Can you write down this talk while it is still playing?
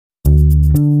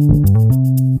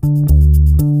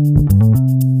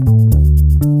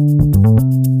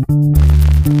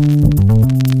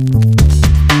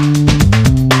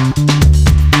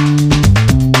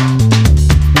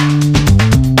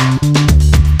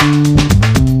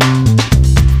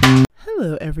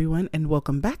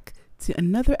welcome back to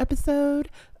another episode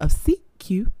of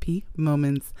CQP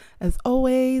Moments. As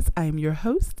always, I am your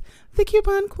host, the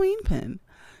Coupon Queen Pin.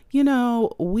 You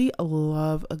know, we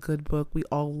love a good book. We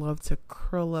all love to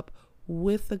curl up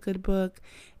with a good book.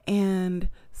 And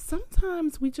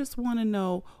sometimes we just want to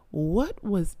know what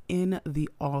was in the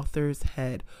author's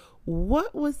head.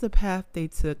 What was the path they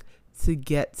took to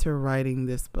get to writing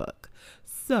this book?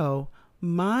 So,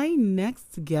 my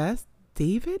next guest,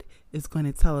 David, is going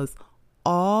to tell us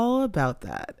all about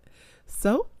that.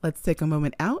 So let's take a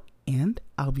moment out and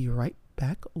I'll be right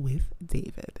back with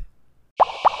David.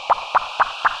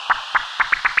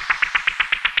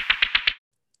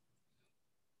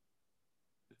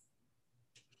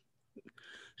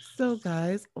 So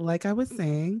guys, like I was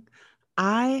saying,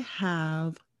 I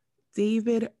have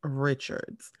David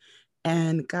Richards.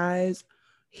 And guys,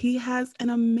 he has an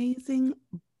amazing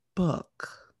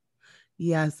book.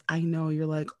 Yes, I know you're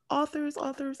like,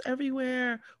 authors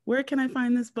everywhere. Where can I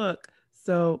find this book?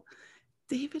 So,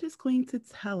 David is going to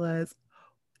tell us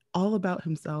all about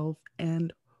himself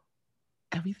and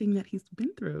everything that he's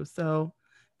been through. So,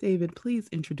 David, please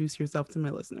introduce yourself to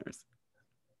my listeners.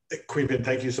 Queen Pin,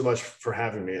 thank you so much for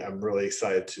having me. I'm really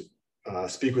excited to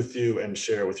speak with you and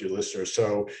share with your listeners.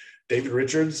 So, David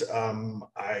Richards,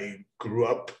 I grew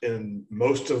up in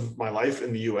most of my life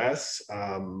in the US,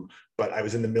 but I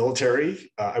was in the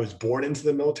military. I was born into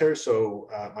the military. So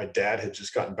my dad had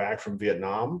just gotten back from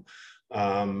Vietnam.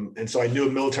 And so I knew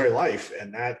a military life,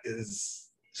 and that is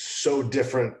so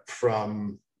different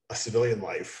from a civilian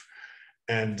life.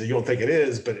 And you don't think it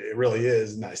is, but it really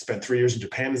is. And I spent 3 years in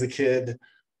Japan as a kid.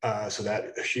 So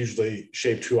that hugely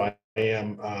shaped who I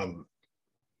am.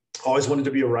 Always wanted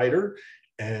to be a writer.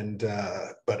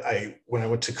 But when I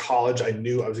went to college, I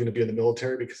knew I was going to be in the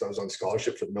military because I was on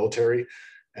scholarship for the military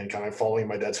and kind of following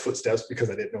my dad's footsteps because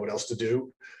I didn't know what else to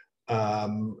do.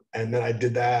 And then I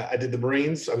did that. I did the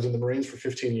Marines. I was in the Marines for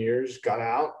 15 years, got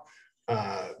out,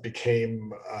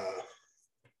 became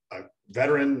a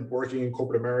veteran working in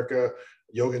corporate America,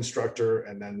 yoga instructor,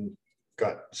 and then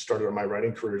got started on my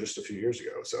writing career just a few years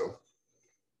ago. So,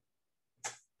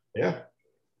 yeah.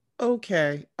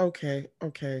 Okay.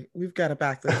 We've got to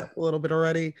back this up a little bit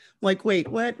already. Like, wait,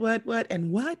 what,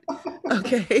 and what?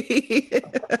 Okay.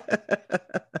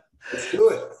 Let's do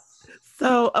it.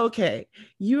 So, okay,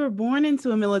 you were born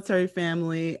into a military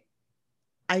family.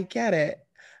 I get it.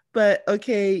 But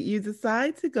okay, you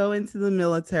decide to go into the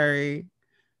military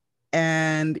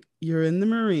and you're in the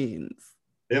Marines.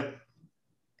 Yep.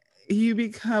 You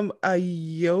become a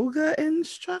yoga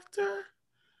instructor?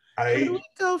 How do we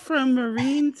go from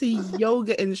Marine to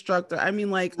yoga instructor? I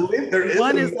mean, like,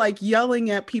 one is like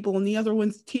yelling at people and the other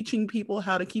one's teaching people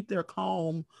how to keep their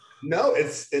calm. No,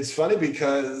 it's funny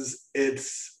because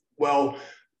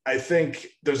I think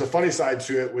there's a funny side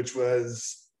to it, which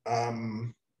was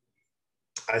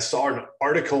I saw an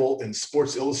article in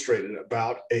Sports Illustrated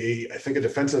about I think a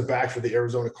defensive back for the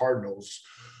Arizona Cardinals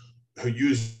who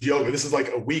used yoga. This is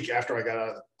like a week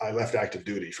after I left active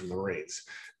duty from the Marines.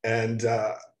 And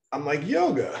I'm like,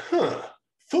 yoga,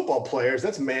 football players,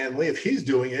 that's manly. If he's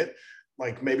doing it,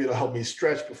 like maybe it'll help me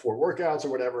stretch before workouts or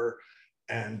whatever.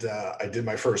 And I did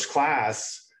my first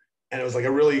class, and it was like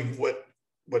a really what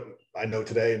I know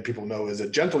today and people know is a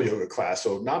gentle yoga class.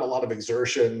 So not a lot of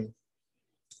exertion.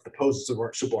 The poses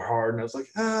weren't super hard. And I was like,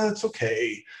 it's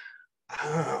okay.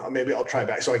 Maybe I'll try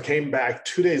back. So I came back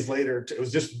 2 days later. It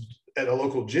was just at a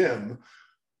local gym.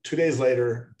 2 days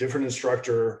later, different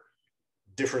instructor,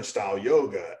 different style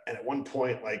yoga. And at one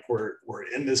point, like we're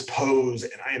in this pose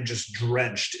and I am just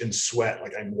drenched in sweat.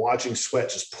 Like I'm watching sweat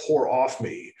just pour off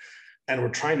me. And we're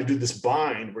trying to do this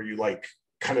bind where you like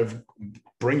kind of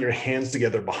bring your hands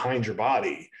together behind your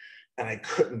body. And I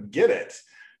couldn't get it.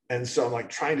 And so I'm like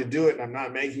trying to do it and I'm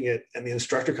not making it. And the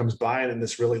instructor comes by and in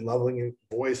this really loving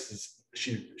voice,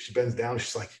 she bends down.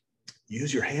 She's like,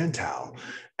 use your hand towel.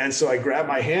 And so I grab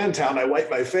my hand towel and I wipe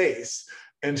my face.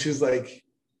 And she's like,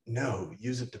 no,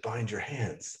 use it to bind your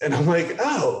hands. And I'm like,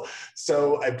 oh.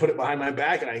 So I put it behind my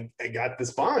back and I got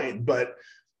this bind. But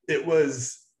it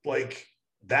was like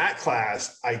that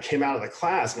class, I came out of the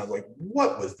class and I was like,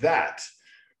 what was that?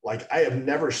 Like, I have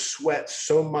never sweat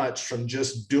so much from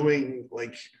just doing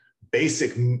like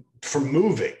basic, from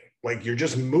moving. Like you're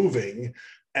just moving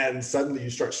and suddenly you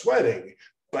start sweating.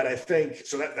 But I think,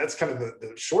 so that's kind of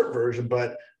the short version,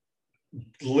 but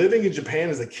living in Japan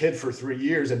as a kid for 3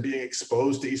 years and being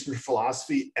exposed to Eastern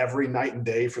philosophy every night and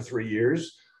day for 3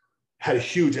 years had a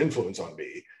huge influence on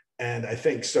me. And I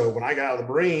think so when I got out of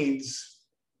the Marines,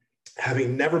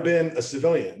 having never been a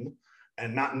civilian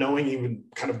and not knowing even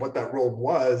kind of what that role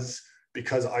was,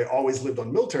 because I always lived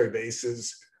on military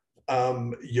bases,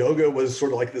 yoga was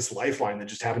sort of like this lifeline that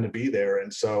just happened to be there.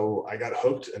 And so I got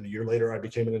hooked, and a year later I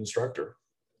became an instructor.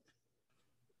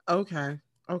 Okay.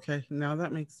 Okay. Now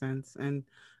that makes sense. And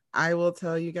I will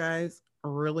tell you guys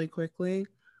really quickly,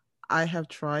 I have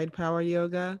tried power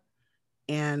yoga,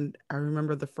 and I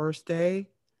remember the first day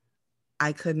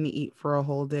I couldn't eat for a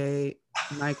whole day.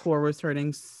 My core was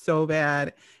hurting so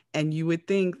bad. And you would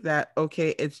think that,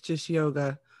 okay, it's just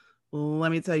yoga.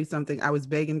 Let me tell you something. I was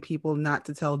begging people not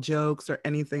to tell jokes or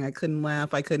anything. I couldn't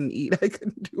laugh. I couldn't eat. I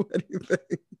couldn't do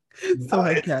anything. So No,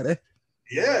 I get it.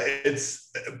 yeah, it's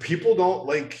people don't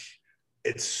like.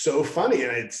 It's so funny,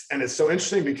 and it's so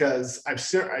interesting because I've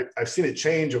seen it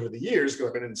change over the years because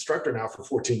I've been an instructor now for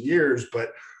 14 years.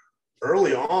 But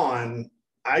early on,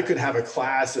 I could have a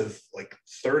class of like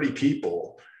 30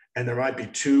 people, and there might be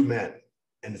two men,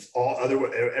 and it's all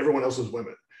everyone else was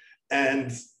women,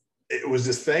 and it was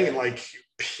this thing, and like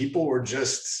people were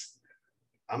just,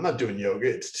 I'm not doing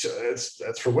yoga.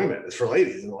 That's for women. It's for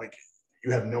ladies, and like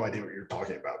you have no idea what you're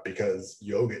talking about because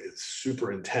yoga is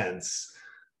super intense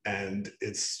and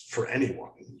it's for anyone.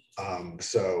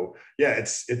 So yeah,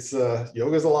 it's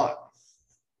yoga's a lot.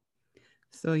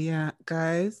 So yeah,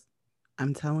 guys,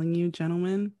 I'm telling you,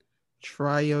 gentlemen,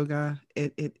 try yoga.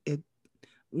 It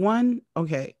one,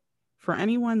 okay. For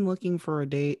anyone looking for a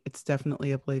date, it's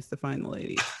definitely a place to find the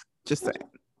ladies. Just saying.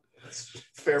 That's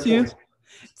fair Two, point.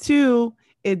 two,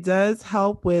 it does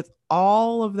help with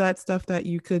all of that stuff that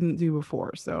you couldn't do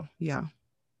before. So yeah.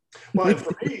 Well, and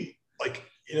for me, like,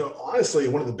 honestly,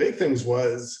 one of the big things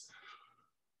was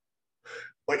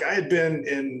like I had been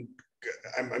in,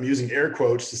 I'm using air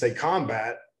quotes to say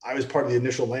combat. I was part of the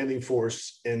initial landing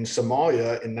force in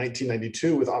Somalia in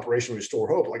 1992 with Operation Restore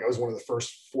Hope. Like I was one of the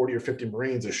first 40 or 50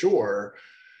 Marines ashore.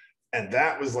 And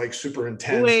that was like super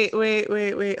intense.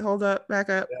 Wait. Hold up. Back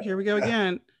up. Here we go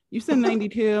again. You said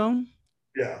 92.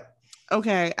 Yeah.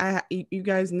 Okay. You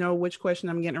guys know which question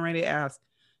I'm getting ready to ask.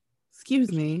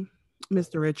 Excuse me,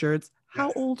 Mr. Richards.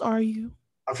 How old are you?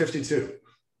 I'm 52.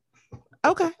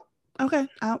 Okay. Okay.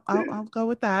 I'll go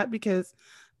with that because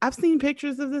I've seen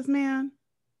pictures of this man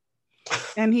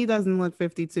and he doesn't look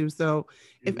 52. So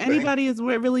if anybody is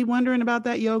really wondering about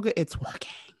that yoga, it's working.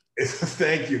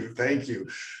 Thank you.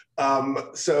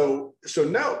 So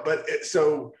no, but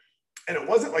and it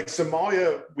wasn't like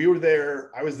Somalia. We were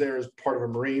there. I was there as part of a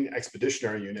Marine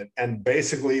Expeditionary Unit, and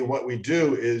basically, what we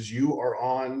do is we were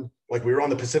on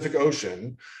the Pacific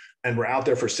Ocean, and we're out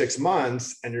there for 6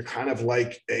 months, and you're kind of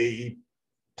like a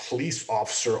police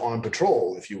officer on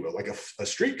patrol, if you will, like a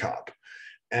street cop.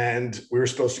 And we were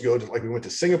supposed to go to we went to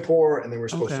Singapore, and then we were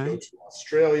supposed to go to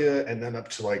Australia, and then up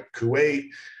to like Kuwait,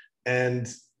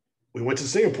 and we went to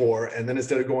Singapore, and then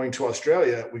instead of going to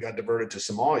Australia, we got diverted to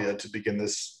Somalia to begin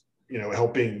this,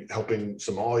 helping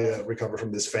Somalia recover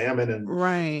from this famine and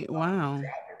right. Wow.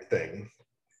 everything.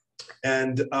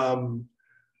 And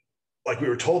like we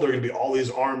were told there were going to be all these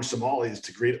armed Somalis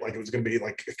to greet, like it was going to be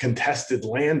like a contested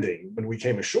landing when we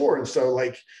came ashore. And so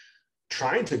like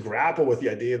trying to grapple with the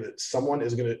idea that someone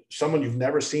you've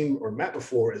never seen or met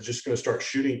before is just going to start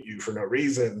shooting at you for no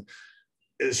reason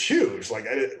is huge. Like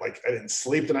I didn't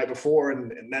sleep the night before,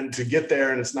 and then to get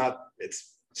there, and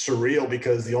it's surreal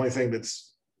because the only thing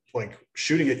that's like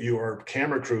shooting at you are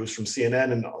camera crews from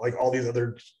CNN and like all these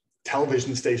other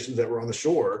television stations that were on the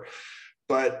shore.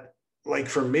 But like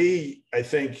for me, I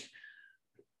think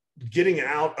getting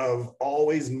out of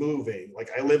always moving,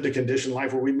 like I lived a conditioned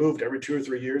life where we moved every 2 or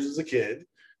 3 years as a kid,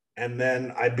 and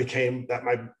then became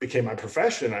my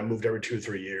profession. I moved every 2 or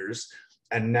 3 years.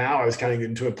 And now I was kind of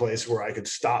getting to a place where I could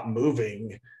stop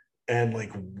moving, and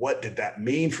like, what did that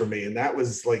mean for me? And that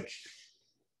was like,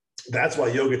 that's why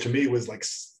yoga to me was like,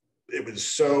 it was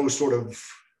so sort of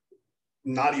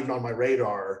not even on my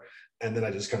radar. And then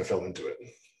I just kind of fell into it.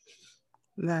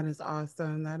 That is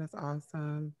awesome. That is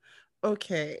awesome.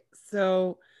 Okay.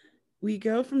 So we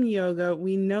go from yoga.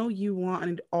 We know you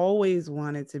always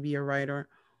wanted to be a writer.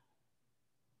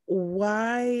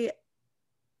 Why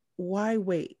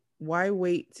wait? Why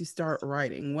wait to start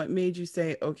writing? What made you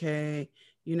say, okay,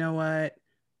 you know what?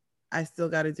 I still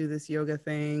got to do this yoga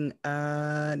thing.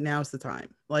 Now's the time.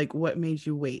 Like, what made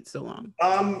you wait so long?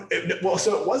 So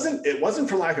it wasn't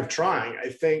for lack of trying. I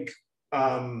think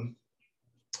I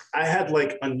had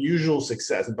like unusual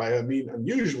success. And by I mean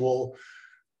unusual,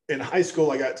 in high school,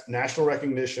 I got national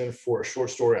recognition for a short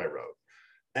story I wrote.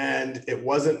 And it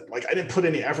wasn't like I didn't put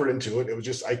any effort into it. It was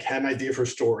just I had an idea for a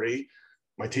story.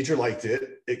 My teacher liked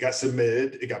it. It got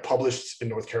submitted. It got published in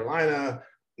North Carolina,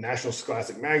 National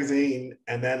Scholastic Magazine.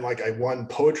 And then like I won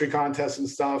poetry contests and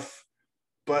stuff.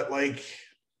 But like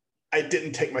I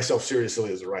didn't take myself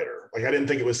seriously as a writer. Like I didn't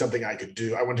think it was something I could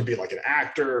do. I wanted to be like an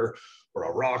actor or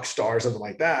a rock star or something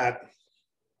like that.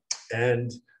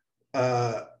 And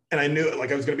I knew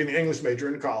like I was going to be an English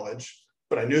major in college,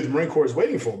 but I knew the Marine Corps was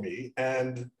waiting for me.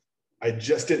 And I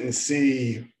just didn't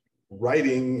see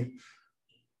writing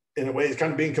in a way it's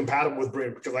kind of being compatible with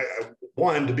Marine, because I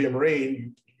wanted to be a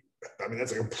Marine. I mean,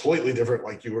 that's a completely different,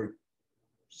 like you were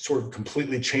sort of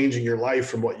completely changing your life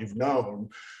from what you've known.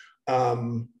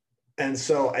 And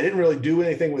so I didn't really do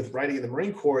anything with writing in the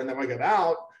Marine Corps. And then when I got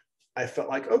out, I felt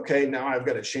like, okay, now I've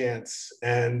got a chance.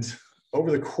 And over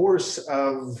the course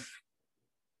of,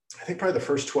 I think probably the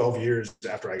first 12 years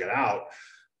after I got out,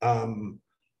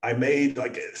 I made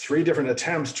like 3 different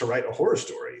attempts to write a horror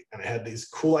story. And I had these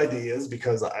cool ideas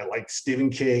because I like Stephen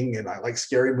King and I like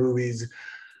scary movies.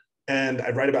 And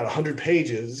I'd write about 100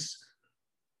 pages.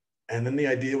 And then the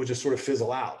idea would just sort of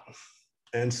fizzle out.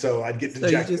 And so I'd get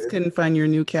dejected. So you just couldn't find your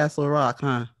Newcastle Rock,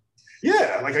 huh?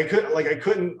 Yeah, I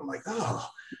couldn't, I'm like, oh.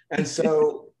 And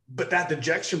so, but that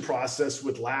dejection process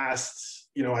would last,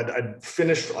 I'd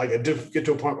finish, like I'd get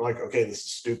to a point where like, okay, this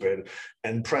is stupid,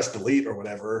 and press delete or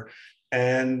whatever.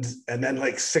 And then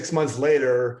like 6 months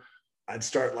later, I'd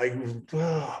start like,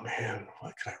 oh man,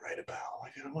 what could I write about?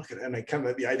 Like, and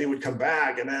the idea would come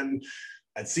back, and then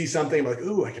I'd see something, I'm like,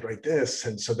 ooh, I could write this.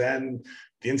 And so then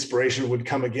the inspiration would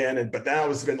come again. But now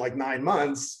it's been like 9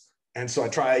 months. And so I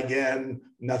try again,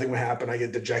 nothing would happen. I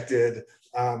get dejected.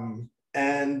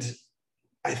 And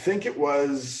I think I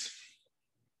was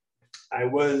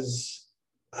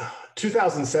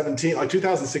 2017, like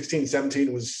 2016,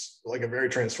 17 was like a very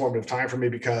transformative time for me,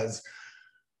 because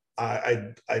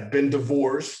I'd been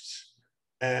divorced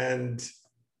and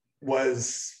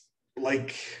was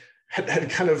like, had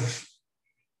kind of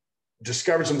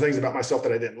discovered some things about myself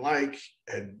that I didn't like,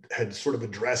 had sort of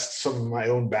addressed some of my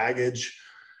own baggage,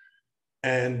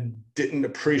 and didn't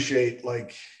appreciate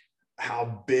like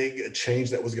how big a change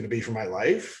that was going to be for my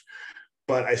life.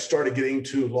 But I started getting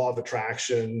to law of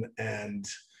attraction, and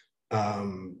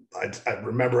I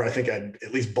remember, I think I'd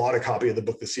at least bought a copy of the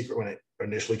book The Secret when it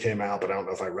initially came out, but I don't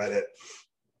know if I read it.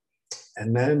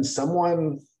 And then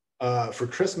someone, for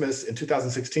Christmas in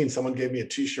 2016, someone gave me a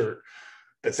t-shirt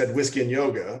that said whiskey and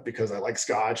yoga, because I like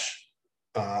Scotch.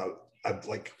 I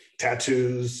like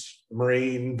tattoos,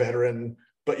 Marine, veteran,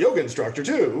 but yoga instructor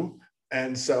too.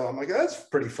 And so I'm like, that's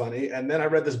pretty funny. And then I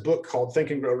read this book called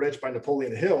Think and Grow Rich by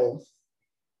Napoleon Hill,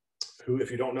 who, if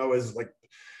you don't know, is like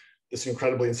this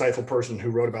incredibly insightful person who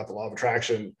wrote about the law of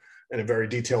attraction in a very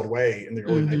detailed way in the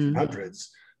early 1900s.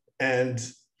 And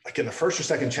like in the first or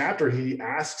second chapter, he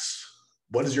asks,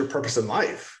 what is your purpose in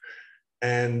life?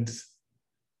 And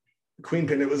Queen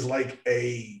Pin, it was like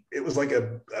a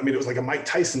Mike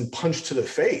Tyson punch to the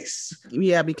face.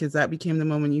 Yeah, because that became the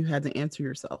moment you had to answer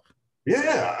yourself.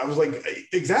 Yeah, I was like,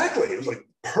 exactly. It was like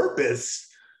purpose.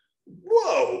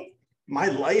 Whoa, my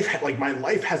life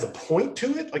has a point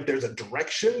to it. Like there's a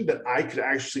direction that I could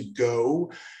actually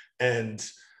go, and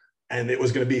it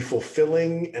was going to be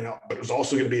fulfilling, but it was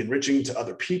also going to be enriching to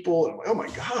other people. And I'm like, oh my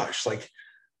gosh, like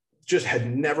just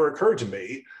had never occurred to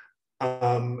me.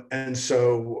 And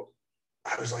so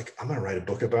I was like, I'm going to write a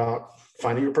book about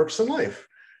finding your purpose in life.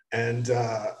 And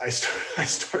I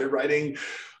started writing.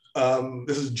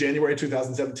 This is January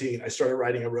 2017. I started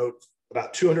writing. I wrote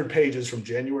about 200 pages from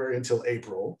January until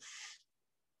April.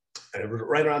 And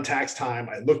right around tax time,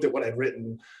 I looked at what I'd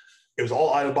written. It was all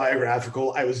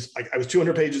autobiographical. I was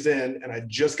 200 pages in, and I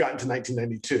just got into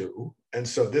 1992. And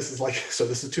so this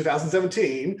is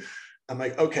 2017. I'm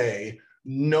like, okay,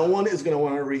 no one is going to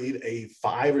want to read a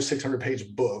 500 or 600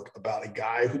 page book about a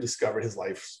guy who discovered his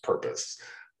life's purpose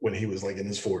when he was like in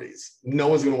his 40s. No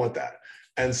one's going to want that.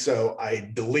 And so I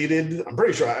deleted, I'm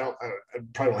pretty sure I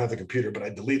probably don't have the computer, but I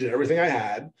deleted everything I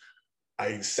had.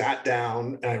 I sat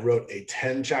down and I wrote a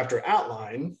 10 chapter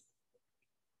outline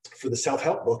for the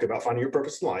self-help book about finding your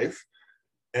purpose in life.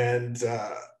 And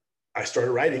I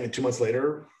started writing, and 2 months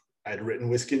later, I'd written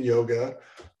Whiskey and Yoga.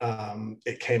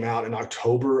 It came out in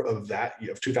October of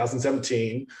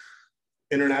 2017.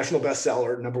 International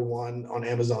bestseller, #1 on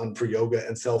Amazon for yoga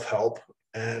and self-help.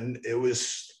 And it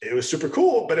was super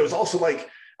cool, but it was also like,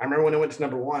 I remember when I went to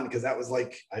 #1, because that was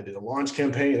like, I did a launch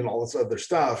campaign and all this other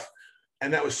stuff.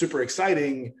 And that was super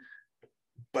exciting.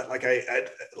 But like,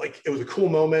 it was a cool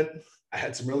moment. I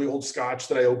had some really old scotch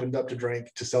that I opened up to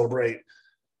drink to celebrate.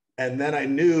 And then I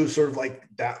knew sort of like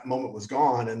that moment was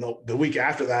gone. And the week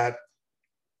after that,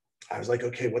 I was like,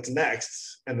 okay, what's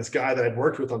next? And this guy that I'd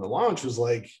worked with on the launch was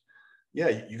like, yeah,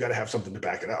 you got to have something to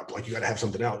back it up. Like you got to have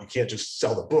something out. You can't just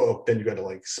sell the book. Then you got to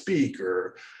like speak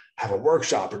or have a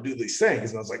workshop or do these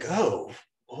things. And I was like, oh,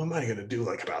 what am I going to do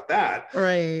like about that?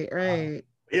 Right, Uh, right.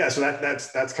 yeah, so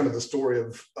that's kind of the story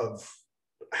of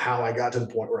how I got to the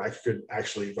point where I could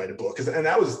actually write a book. And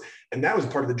that was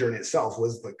part of the journey itself,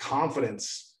 was the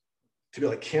confidence to be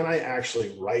like, can I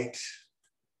actually write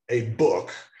a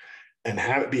book and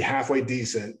have it be halfway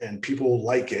decent and people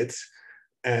like it?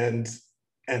 And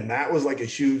that was like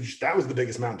that was the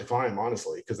biggest mountain to climb,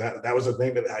 honestly, because that was the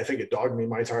thing that I think it dogged me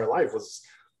my entire life, was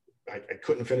I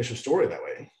couldn't finish a story that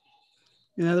way.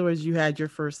 In other words, you had your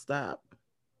first stop.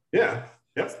 Yeah.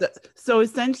 Yep. So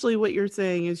essentially what you're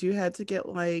saying is you had to get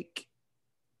like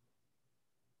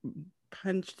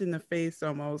punched in the face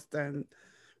almost and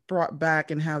brought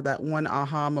back and have that one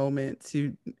aha moment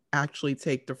to actually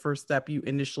take the first step you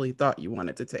initially thought you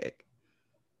wanted to take.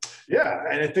 Yeah,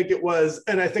 and I think it was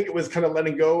kind of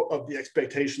letting go of the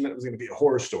expectation that it was going to be a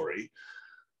horror story.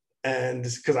 And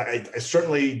because I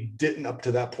certainly didn't up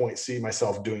to that point see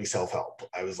myself doing self-help.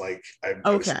 I was like,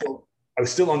 Okay. I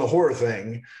was still on the horror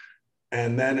thing.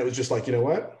 And then it was just like, you know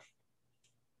what?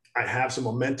 I have some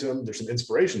momentum. There's some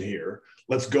inspiration here.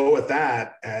 Let's go with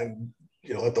that, and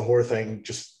let the horror thing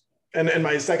just. And in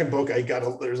my second book,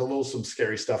 there's a little some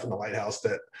scary stuff in the lighthouse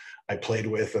that I played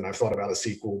with, and I've thought about a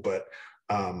sequel. But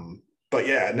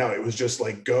yeah, no, it was just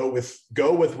like go with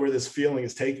where this feeling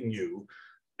is taking you,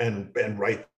 and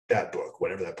write that book,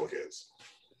 whatever that book is.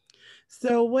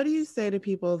 So, what do you say to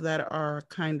people that are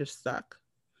kind of stuck?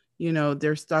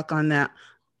 They're stuck on that.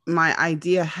 My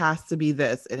idea has to be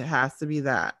this, it has to be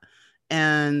that.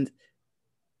 And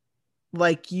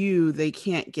like you, they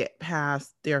can't get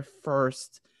past their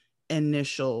first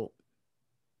initial,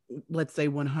 let's say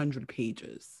 100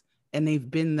 pages. And they've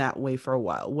been that way for a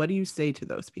while. What do you say to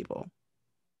those people?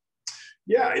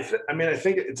 Yeah, I mean, I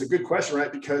think it's a good question,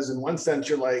 right? Because in one sense,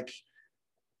 you're like,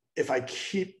 if I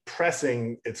keep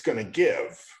pressing, it's going to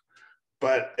give.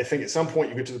 But I think at some point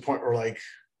you get to the point where like,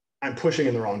 I'm pushing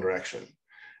in the wrong direction.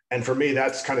 And for me,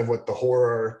 that's kind of what the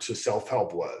horror to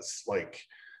self-help was. Like,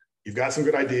 you've got some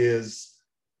good ideas.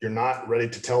 You're not ready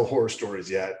to tell horror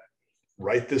stories yet.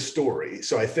 Write this story.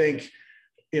 So I think,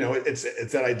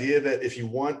 it's that idea that if you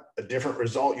want a different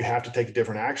result, you have to take a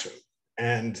different action.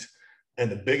 And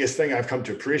the biggest thing I've come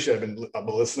to appreciate, I've been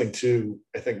listening to,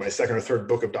 I think, my second or third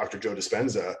book of Dr. Joe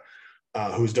Dispenza,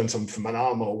 who's done some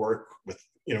phenomenal work with,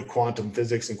 quantum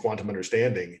physics and quantum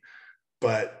understanding.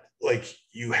 But like,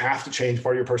 you have to change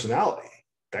part of your personality.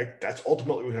 That's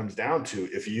ultimately what it comes down to.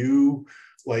 If you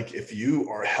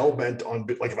are hell-bent on,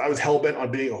 like if I was hell-bent on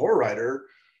being a horror writer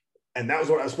and that was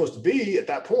what I was supposed to be at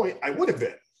that point, I would have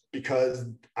been, because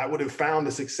I would have found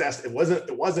the success. It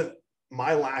wasn't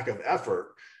my lack of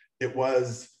effort. It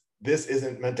was, this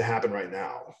isn't meant to happen right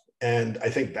now. And I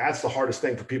think that's the hardest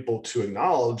thing for people to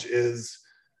acknowledge is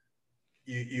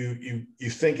you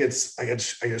think it's, I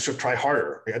should try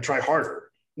harder. I got to try harder.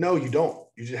 No, you don't.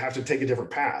 You just have to take a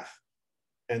different path.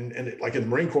 And like in the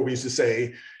Marine Corps, we used to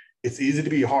say, it's easy to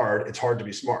be hard. It's hard to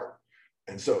be smart.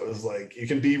 And so it was like, you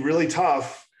can be really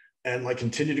tough and like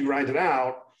continue to grind it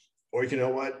out, or you can,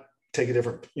 take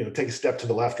a step to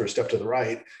the left or a step to the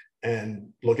right and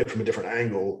look at it from a different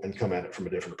angle and come at it from a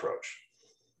different approach.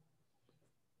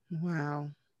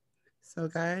 Wow. So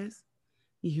guys,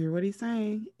 you hear what he's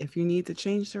saying. If you need to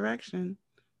change direction,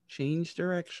 change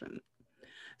direction.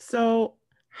 So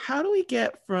how do we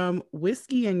get from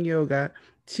whiskey and yoga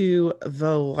to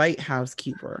the lighthouse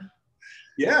keeper?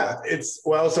 Yeah, it's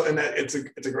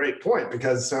a great point,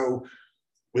 because so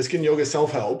whiskey and yoga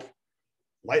self-help,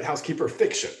 lighthouse keeper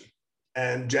fiction.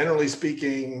 And generally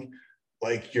speaking,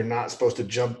 like, you're not supposed to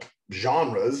jump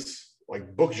genres,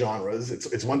 like book genres.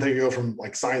 It's one thing to go from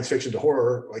like science fiction to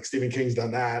horror, like Stephen King's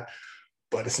done that,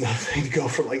 but it's another thing to go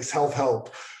from like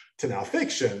self-help to now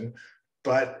fiction.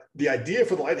 But the idea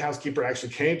for the lighthouse keeper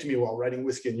actually came to me while writing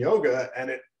whiskey and yoga. And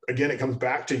it comes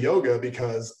back to yoga,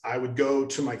 because I would go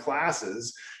to my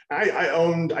classes. I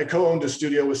co-owned a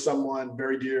studio with someone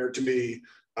very dear to me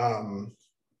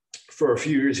for a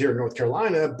few years here in North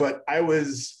Carolina, but I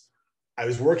was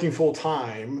working full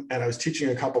time and I was teaching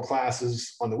a couple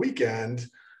classes on the weekend,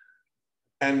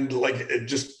 and like, it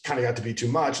just kind of got to be too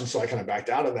much. And so I kind of backed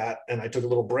out of that and I took a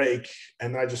little break,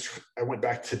 and then I went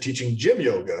back to teaching gym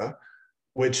yoga,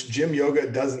 which gym yoga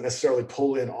doesn't necessarily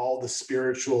pull in all the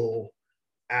spiritual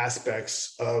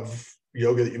aspects of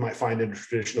yoga that you might find in a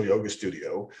traditional yoga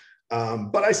studio.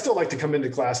 But I still like to come into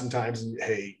class sometimes and,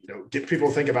 hey, get people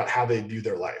to think about how they view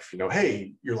their life.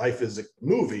 Hey, your life is a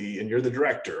movie and you're the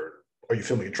director. Are you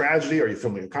filming a tragedy? Are you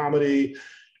filming a comedy?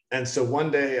 And so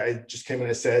one day I just came and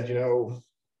I said,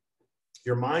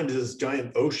 your mind is this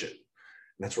giant ocean.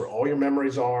 And that's where all your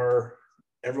memories are.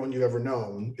 Everyone you've ever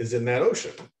known is in that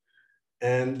ocean.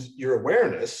 And your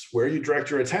awareness, where you direct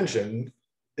your attention,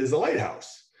 is the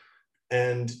lighthouse.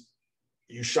 And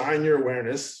you shine your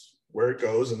awareness where it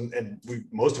goes. And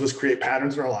most of us create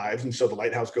patterns in our lives. And so the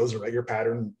lighthouse goes in a regular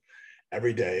pattern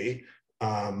every day.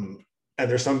 And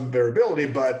there's some variability,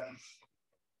 but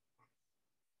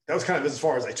that was kind of as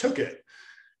far as I took it.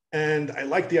 And I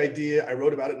liked the idea. I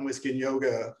wrote about it in Whiskey and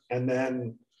Yoga. And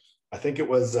then I think it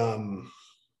was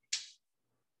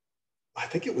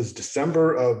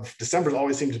December. December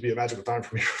always seems to be a magical time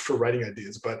for me for writing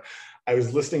ideas. But I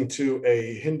was listening to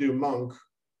a Hindu monk,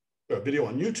 a video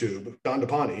on YouTube,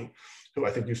 Dandapani, who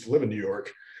I think used to live in New York.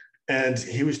 And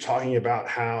he was talking about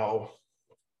how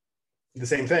the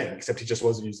same thing, except he just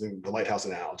wasn't using the lighthouse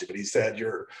analogy. But he said,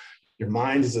 your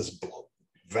mind is this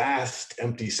vast,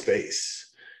 empty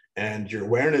space. And your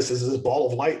awareness is this ball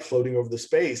of light floating over the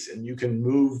space, and you can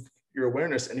move your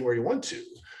awareness anywhere you want to.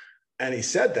 And he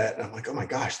said that, and I'm like, oh my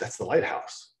gosh, that's the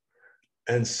lighthouse.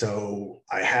 And so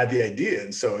I had the idea.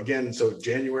 And so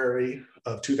January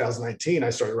of 2019, I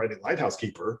started writing Lighthouse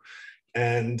Keeper.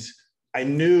 And I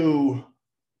knew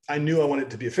I wanted it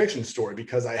to be a fiction story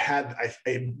because I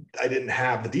didn't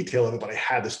have the detail of it, but I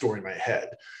had the story in my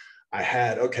head. I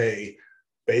had, okay,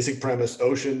 basic premise,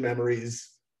 ocean memories,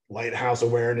 lighthouse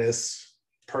awareness,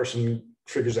 person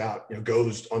figures out,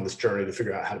 goes on this journey to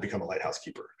figure out how to become a lighthouse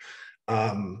keeper.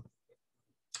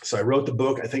 So I wrote the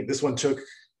book. I think this one took,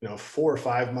 4 or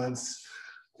 5 months.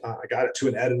 I got it to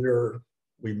an editor.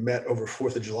 We met over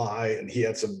 4th of July, and he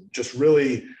had some just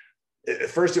really, at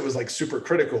first it was like super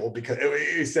critical because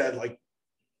he said like,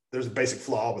 there's a basic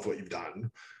flaw with what you've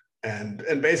done. And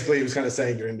basically he was kind of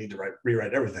saying, you're gonna need to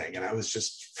rewrite everything. And I was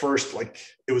just first, like,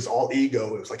 it was all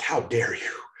ego. It was like, how dare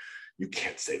you? You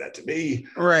can't say that to me.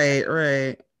 Right.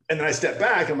 And then I stepped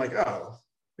back. And I'm like, oh,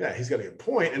 yeah, he's got a good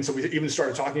point. And so we even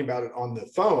started talking about it on the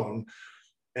phone.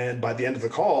 And by the end of the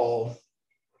call,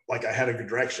 like I had a good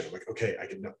direction. I'm like, okay, I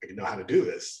can know how to do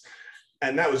this.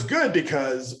 And that was good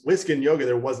because Whiskey and Yoga,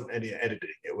 there wasn't any editing.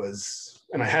 It was,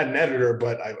 and I had an editor,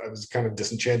 but I was kind of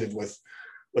disenchanted with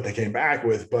what they came back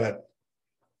with. But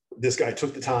this guy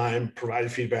took the time,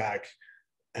 provided feedback,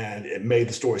 and it made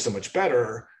the story so much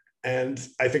better. And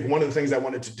I think one of the things I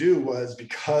wanted to do was,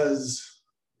 because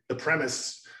the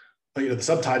premise, the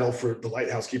subtitle for The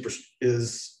Lighthouse Keepers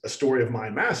is a story of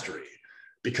mind mastery,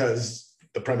 because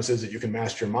the premise is that you can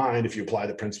master your mind if you apply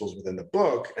the principles within the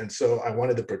book. And so I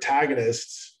wanted the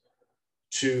protagonist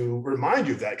to remind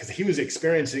you of that, because he was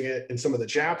experiencing it in some of the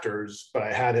chapters, but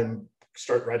I had him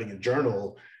start writing a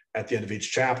journal at the end of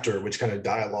each chapter, which kind of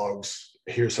dialogues,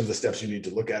 here's some of the steps you need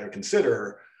to look at or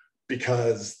consider,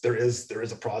 because there is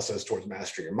a process towards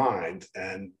mastering your mind.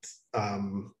 And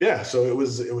so it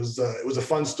was a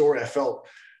fun story.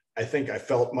 I think I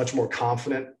felt much more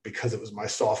confident because it was my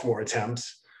sophomore attempt,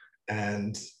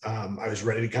 and I was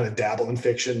ready to kind of dabble in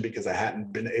fiction because I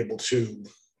hadn't been able to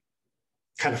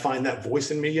kind of find that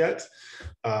voice in me yet.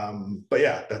 But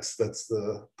yeah, that's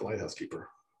the Lighthouse Keeper.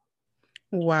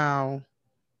 Wow.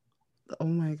 Oh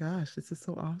my gosh, this is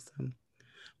so awesome.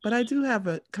 But I do have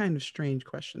a kind of strange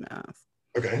question to ask.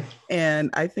 Okay. And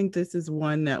I think this is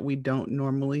one that we don't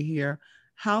normally hear.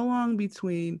 How long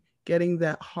between getting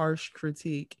that harsh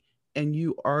critique and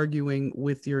you arguing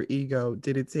with your ego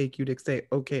did it take you to say,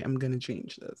 okay, I'm going to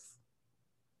change this?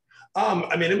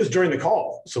 It was during the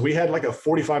call. So we had like a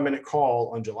 45-minute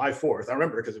call on July 4th. I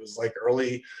remember because it was like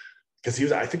early, because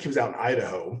I think he was out in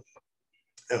Idaho.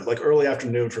 It was like early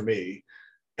afternoon for me.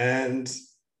 And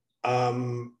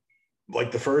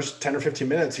like the first 10 or 15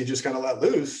 minutes, he just kind of let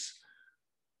loose.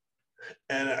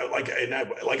 And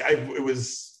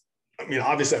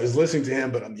obviously I was listening to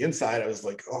him, but on the inside I was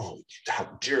like, oh, how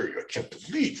dare you, I can't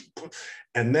believe.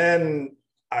 And then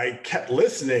I kept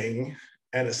listening.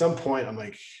 And at some point I'm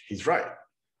like, he's right.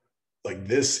 Like,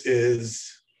 this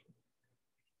is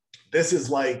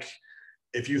like,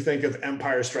 if you think of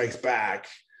Empire Strikes Back,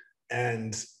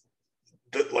 and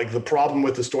the problem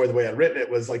with the story, the way I'd written it,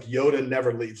 was like Yoda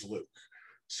never leaves Luke.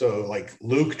 So like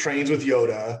Luke trains with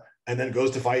Yoda and then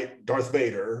goes to fight Darth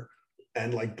Vader.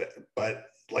 And but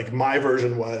my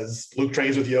version was Luke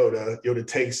trains with Yoda. Yoda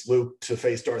takes Luke to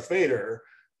face Darth Vader,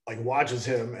 like watches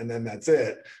him, and then that's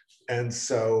it. And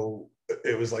so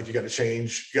it was like, you got to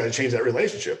change that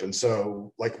relationship. And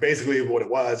so like basically what it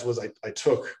was I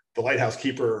took the Lighthouse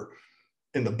Keeper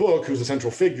in the book, who's a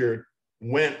central figure,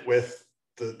 went with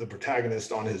the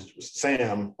protagonist on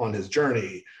Sam on his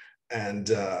journey, and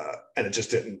it just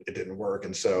didn't work.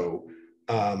 And so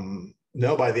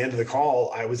no, by the end of the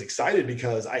call, I was excited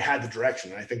because I had the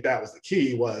direction. And I think that was the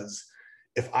key, was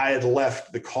if I had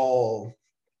left the call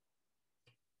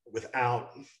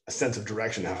without a sense of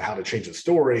direction of how to change the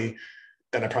story,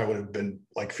 then I probably would have been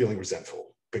like feeling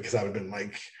resentful, because I would have been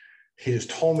like, he just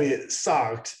told me it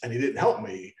sucked and he didn't help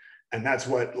me. And that's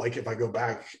what, like, if I go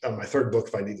back on my third book,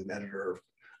 if I need an editor,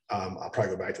 I'll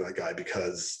probably go back to that guy,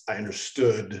 because I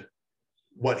understood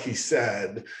what he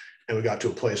said, and we got to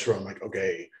a place where I'm like,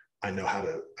 okay, I know how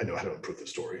to improve the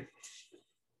story.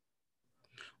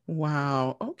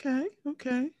 Wow. Okay.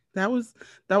 It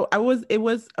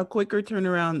was a quicker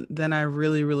turnaround than I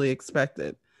really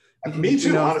expected. Because, Me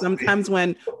too, honestly. sometimes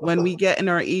when we get in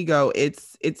our ego, it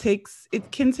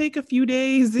can take a few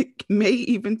days. It may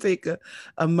even take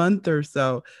a month or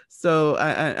so. So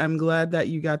I'm glad that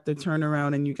you got the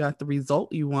turnaround and you got the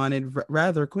result you wanted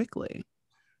rather quickly.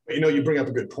 You bring up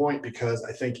a good point, because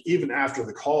I think even after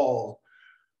the call,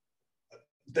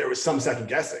 there was some second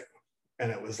guessing,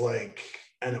 and it was like,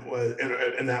 and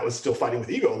that was still fighting with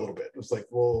ego a little bit. It was like,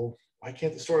 well, why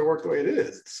can't the story work the way it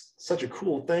is? It's such a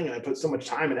cool thing, and I put so much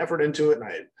time and effort into it, and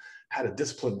I had a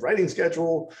disciplined writing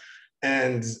schedule,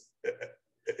 and so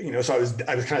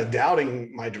I was kind of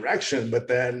doubting my direction. But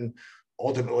then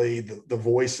ultimately, the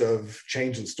voice of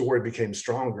change and story became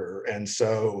stronger, and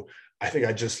so I think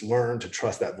I just learned to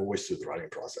trust that voice through the writing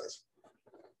process.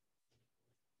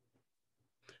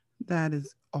 That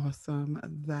is awesome.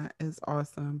 That is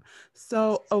awesome.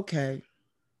 So, okay.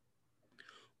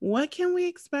 What can we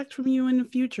expect from you in the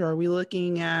future? Are we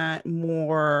looking at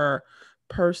more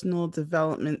personal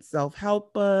development,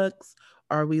 self-help books?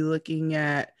 Are we looking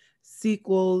at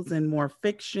sequels and more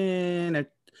fiction,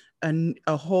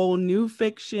 a whole new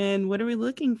fiction? What are we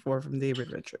looking for from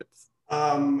David Richards?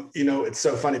 It's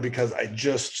so funny, because I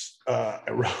just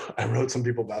I wrote some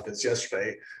people about this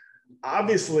yesterday.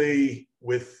 Obviously,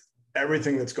 with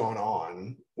everything that's gone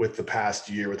on with the past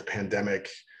year, with the pandemic,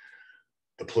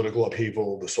 the political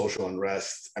upheaval, the social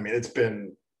unrest, I mean, it's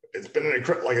been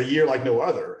like a year like no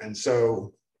other. And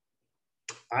so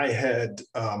I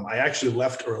actually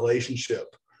left a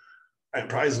relationship, and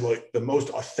probably like the most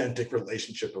authentic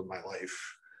relationship of my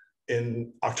life,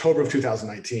 in October of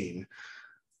 2019.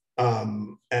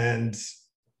 And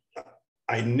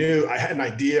I knew I had an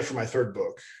idea for my third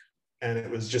book, and it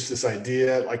was just this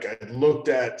idea. Like, I looked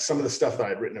at some of the stuff that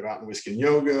I'd written about in Whiskey and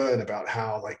Yoga, and about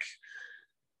how, like,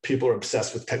 people are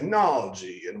obsessed with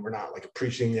technology, and we're not, like,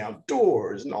 appreciating the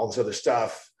outdoors and all this other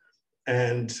stuff.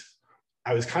 And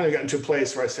I was kind of getting to a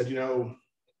place where I said,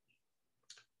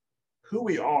 who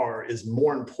we are is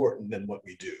more important than what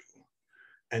we do.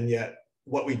 And yet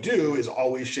what we do is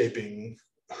always shaping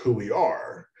who we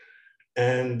are.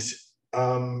 And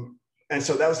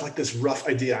so that was like this rough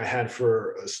idea I had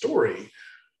for a story.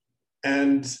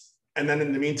 And then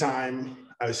in the meantime,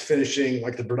 I was finishing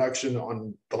like the production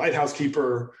on The Lighthouse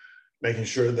Keeper, making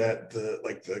sure that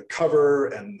the cover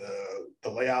and the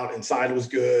layout inside was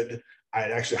good. I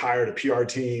had actually hired a PR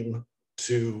team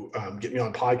to get me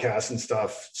on podcasts and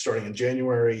stuff starting in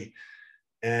January.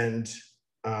 And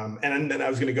then I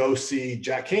was going to go see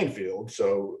Jack Canfield.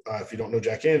 So if you don't know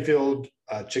Jack Canfield,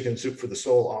 Chicken Soup for the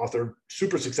Soul author,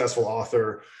 super successful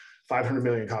author, 500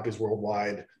 million copies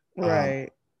worldwide. Right.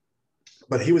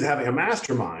 But he was having a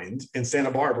mastermind in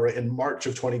Santa Barbara in March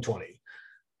of 2020.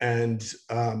 And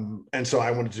so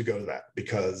I wanted to go to that,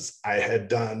 because I had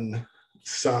done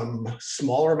some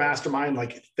smaller mastermind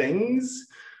like things,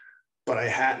 but I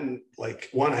hadn't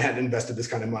invested this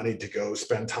kind of money to go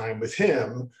spend time with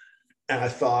him. And I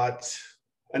thought,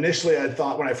 initially,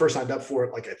 when I first signed up for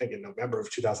it, like I think in November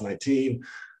of 2019,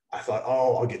 I thought,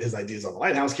 oh, I'll get his ideas on The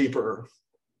Lighthouse Keeper.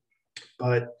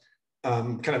 But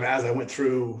kind of as I went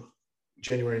through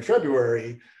January and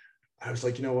February, I was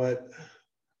like, you know what?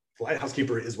 The Lighthouse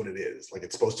Keeper is what it is. Like,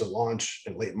 it's supposed to launch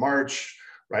in late March,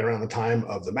 right around the time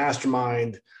of the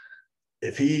mastermind.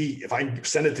 If I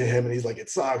send it to him and he's like, it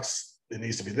sucks, it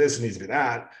needs to be this, it needs to be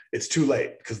that, it's too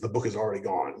late, because the book is already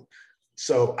gone.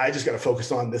 So I just got to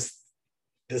focus on this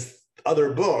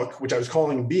other book, which I was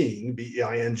calling Being,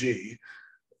 BEING.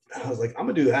 And I was like, I'm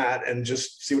gonna do that and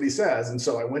just see what he says. And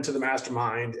so I went to the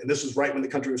mastermind, and this was right when the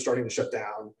country was starting to shut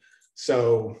down.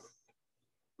 So,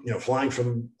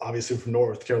 flying obviously from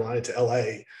North Carolina to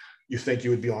LA, you think you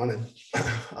would be on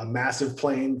a massive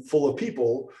plane full of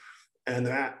people. And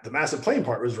the massive plane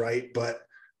part was right, but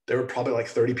there were probably like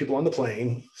 30 people on the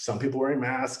plane, some people wearing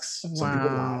masks, some people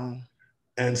not.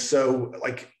 And so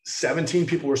like 17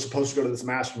 people were supposed to go to this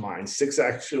mastermind. 6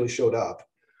 actually showed up.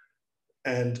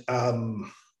 And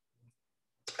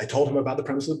I told him about the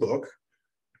premise of the book.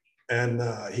 And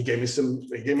he gave me some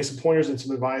pointers and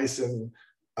some advice. And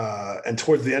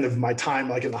towards the end of my time,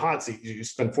 like in the hot seat, you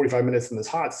spend 45 minutes in this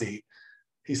hot seat.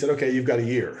 He said, okay, you've got a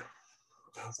year.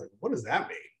 I was like, what does that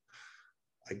mean?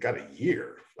 I got a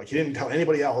year. Like he didn't tell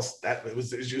anybody else that it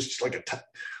was just like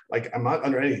like I'm not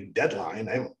under any deadline.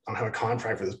 I don't have a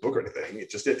contract for this book or anything.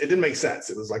 It didn't make sense.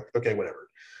 It was like, okay, whatever.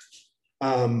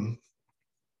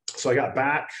 So I got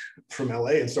back from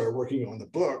LA and started working on the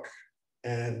book,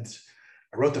 and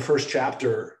I wrote the first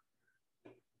chapter,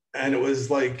 and it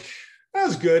was like, that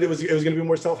was good. It was going to be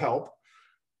more self-help.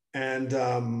 And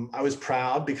I was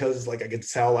proud because like I could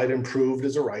tell I'd improved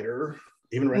as a writer,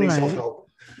 even writing self-help.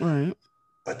 Right.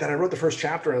 But then I wrote the first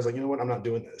chapter and I was like, you know what? I'm not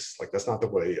doing this. Like, that's not the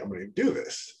way I'm going to do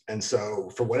this. And so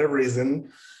for whatever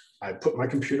reason, I put my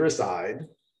computer aside.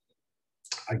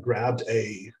 I grabbed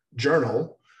a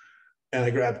journal and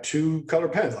I grabbed 2 color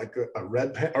pens, like a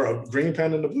red pen or a green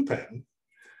pen and a blue pen.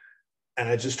 And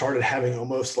I just started having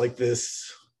almost like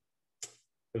this,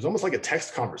 it was almost like a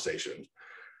text conversation,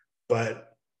 but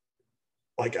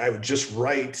like I would just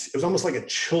write, it was almost like a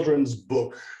children's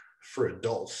book for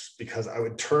adults, because I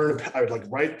would like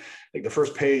write like the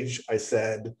first page, I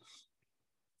said,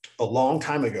 a long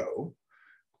time ago.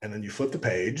 And then you flip the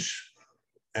page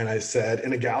and I said,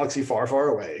 in a galaxy far, far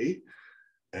away.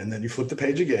 And then you flip the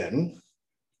page again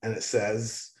and it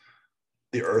says,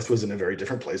 the earth was in a very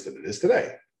different place than it is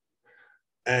today.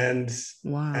 And,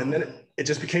 wow. And then it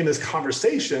just became this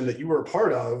conversation that you were a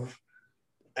part of.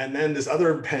 And then this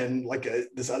other pen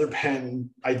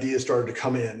idea started to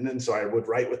come in. And so I would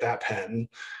write with that pen.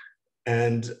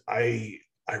 And I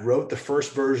wrote the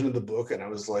first version of the book, and I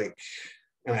was like,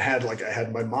 and I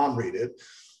had my mom read it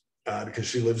because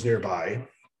she lives nearby.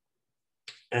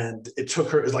 And it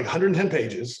was like 110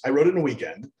 pages. I wrote it in a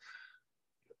weekend.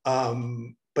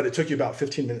 But it took you about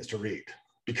 15 minutes to read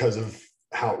because of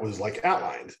how it was like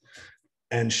outlined.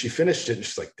 And she finished it and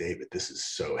she's like, David, this is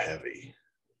so heavy.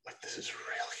 Like, this is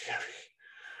really heavy.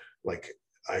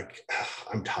 Like,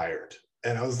 I'm tired.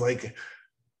 And I was like,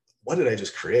 what did I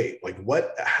just create? Like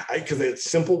because it's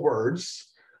simple words,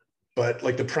 but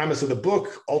like the premise of the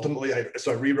book, ultimately,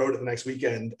 so I rewrote it the next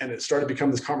weekend, and it started to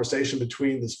become this conversation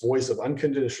between this voice of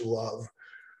unconditional love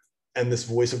and this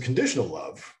voice of conditional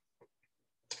love.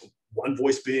 One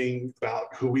voice being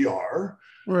about who we are.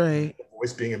 Right. One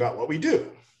voice being about what we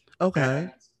do. Okay.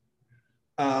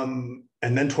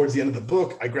 And then towards the end of the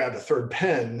book, I grabbed a third,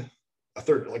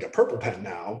 like a purple pen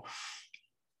now.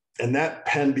 And that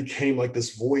pen became like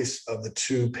this voice of the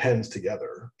 2 pens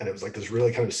together. And it was like this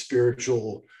really kind of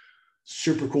spiritual,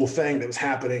 super cool thing that was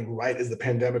happening right as the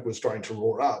pandemic was starting to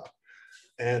roar up.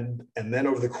 And then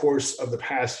over the course of the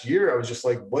past year, I was just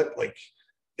like,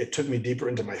 it took me deeper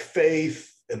into my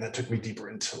faith, and that took me deeper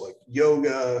into like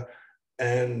yoga.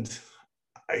 And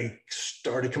I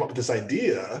started to come up with this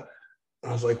idea.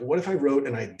 I was like, what if I wrote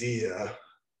an idea?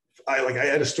 I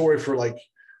had a story for like,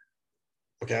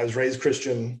 okay, I was raised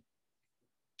Christian.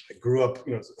 I grew up,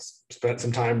 spent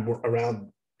some time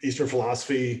around Eastern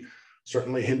philosophy,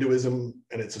 certainly Hinduism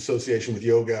and its association with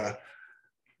yoga.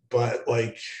 But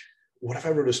like, what if I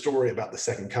wrote a story about the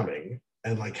second coming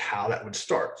and like how that would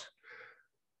start?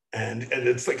 And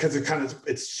it's like, because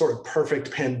it's sort of perfect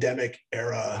pandemic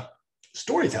era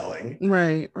storytelling.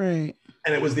 Right.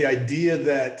 And it was the idea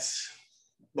that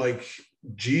like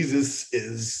Jesus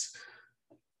is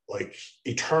like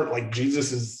eternal, like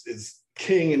Jesus is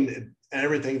king and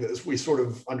everything that we sort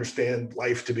of understand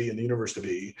life to be and the universe to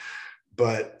be,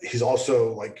 but he's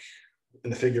also like in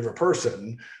the figure of a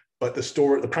person. But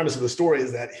the premise of the story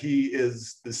is that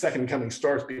the second coming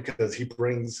starts because he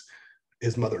brings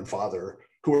his mother and father,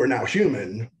 who are now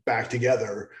human, back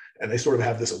together, and they sort of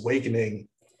have this awakening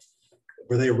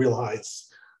where they realize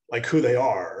like who they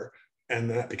are. And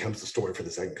that becomes the story for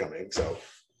the second coming. So,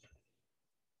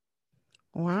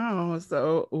 wow.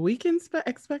 So we can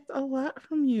expect a lot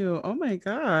from you. Oh my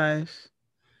gosh.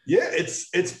 Yeah,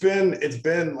 it's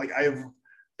been like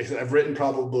I've written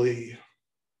probably,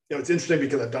 it's interesting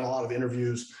because I've done a lot of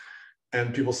interviews,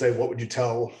 and people say, what would you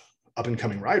tell up and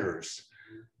coming writers?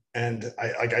 And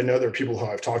I know there are people who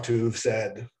I've talked to who've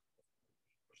said,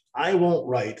 I won't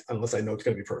write unless I know it's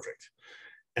going to be perfect.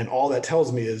 And all that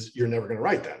tells me is you're never going to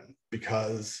write then,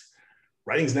 because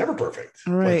writing's never perfect.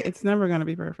 Right. Like, it's never going to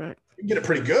be perfect. You get it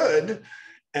pretty good,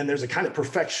 and there's a kind of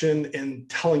perfection in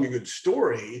telling a good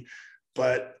story.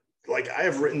 But like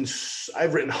I've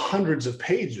written hundreds of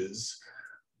pages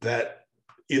that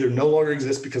either no longer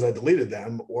exist because I deleted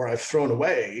them, or I've thrown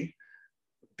away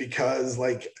because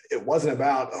like it wasn't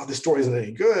about, oh, this story isn't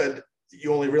any good.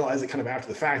 You only realize it kind of after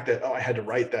the fact that, oh, I had to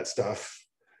write that stuff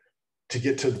to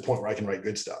get to the point where I can write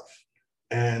good stuff.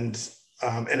 And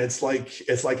it's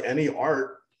like any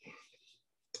art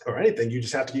or anything, you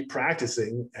just have to keep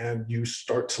practicing, and you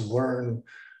start to learn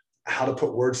how to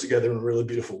put words together in a really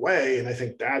beautiful way. And I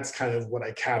think that's kind of what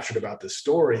I captured about this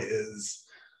story is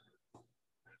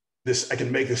I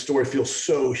can make the story feel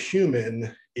so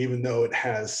human, even though it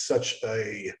has such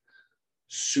a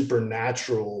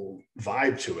supernatural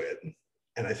vibe to it.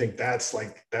 And I think that's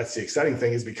the exciting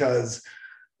thing, is because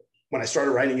when I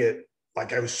started writing it,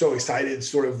 like I was so excited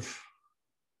sort of,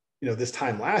 this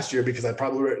time last year, because I'd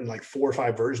probably written like 4 or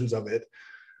 5 versions of it.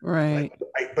 Right.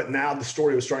 But now the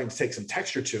story was starting to take some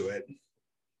texture to it,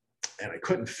 and I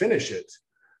couldn't finish it.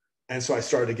 And so I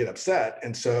started to get upset.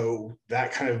 And so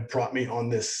that kind of brought me on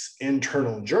this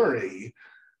internal journey.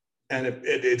 And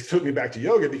it took me back to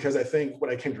yoga, because I think what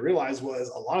I came to realize was,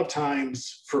 a lot of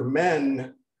times for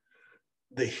men,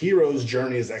 the hero's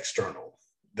journey is external.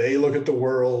 They look at the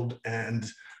world and,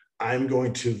 I'm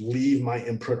going to leave my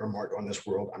imprint or mark on this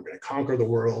world. I'm going to conquer the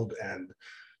world. And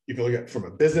you can look at it from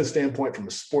a business standpoint, from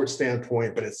a sports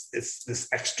standpoint, but it's this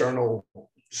external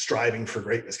striving for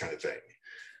greatness kind of thing.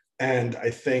 And I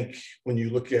think when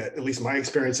you look at least my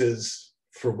experiences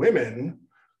for women,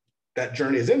 that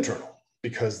journey is internal,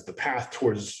 because the path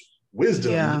towards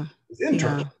wisdom is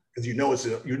internal, because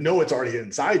it's already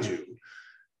inside you.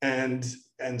 And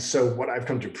so what I've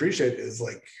come to appreciate is,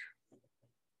 like,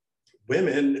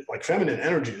 women, like, feminine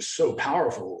energy is so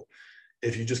powerful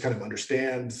if you just kind of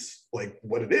understand like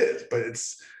what it is. But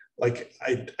it's like,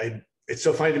 it's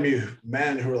so funny to me,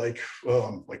 men who are like, well,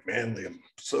 I'm like manly, I'm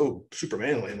so super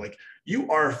manly. I'm like,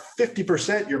 you are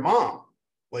 50% your mom.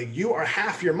 Like, you are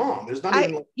half your mom. There's not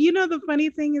even the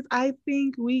funny thing is, I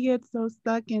think we get so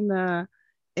stuck in the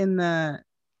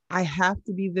I have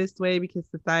to be this way because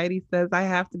society says I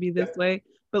have to be this way.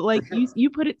 But like you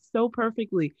put it so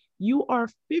perfectly. You are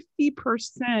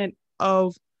 50%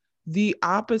 of the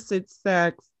opposite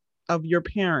sex of your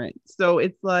parent. So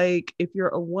it's like, if you're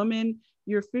a woman,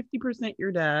 you're 50%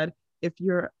 your dad. If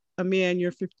you're a man,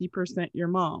 you're 50% your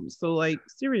mom. So like,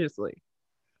 seriously.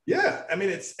 Yeah. I mean,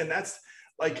 that's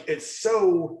like, it's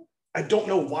so, I don't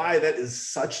know why that is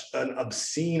such an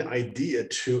obscene idea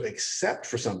to accept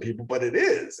for some people, but it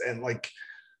is. And like,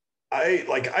 I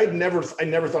never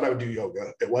thought I would do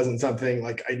yoga. It wasn't something,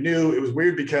 like, I knew it was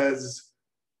weird, because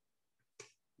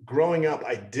growing up,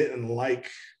 I didn't like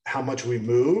how much we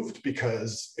moved,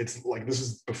 because it's like, this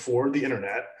is before the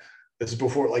internet. This is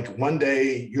before, like, one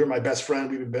day you're my best friend.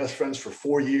 We've been best friends for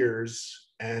 4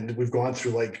 years, and we've gone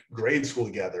through like grade school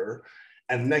together.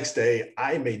 And the next day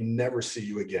I may never see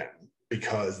you again,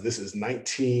 because this is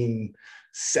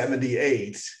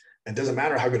 1978. And it doesn't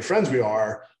matter how good friends we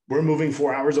are. We're moving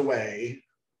 4 hours away.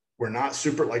 We're not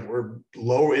super, like, we're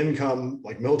low income,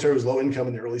 like military was low income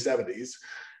in the early 70s.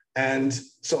 And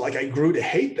so like, I grew to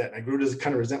hate that. And I grew to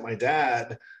kind of resent my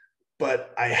dad,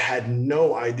 but I had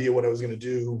no idea what I was going to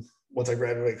do once I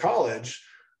graduated college.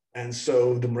 And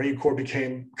so the Marine Corps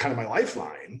became kind of my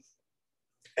lifeline.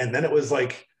 And then it was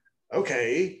like,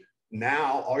 okay,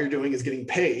 now all you're doing is getting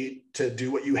paid to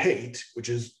do what you hate, which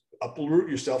is uproot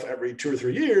yourself every 2 or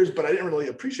 3 years. But I didn't really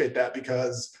appreciate that,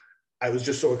 because I was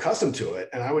just so accustomed to it.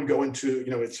 And I would go into,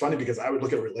 it's funny, because I would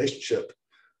look at a relationship,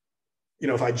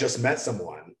 if I just met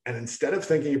someone, and instead of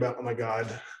thinking about, oh my God,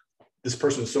 this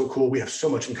person is so cool, we have so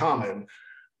much in common,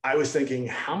 I was thinking,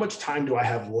 how much time do I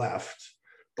have left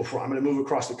before I'm going to move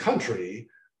across the country?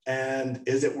 And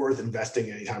is it worth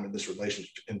investing any time in this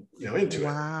relationship and, into it?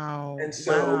 Wow. And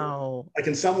so like,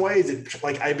 in some ways, in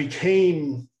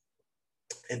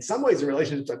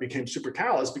relationships, I became super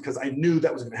callous, because I knew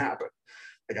that was going to happen.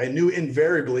 Like, I knew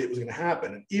invariably it was going to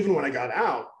happen. And even when I got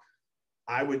out,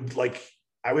 I would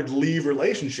leave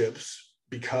relationships,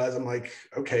 because I'm like,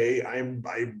 okay, I'm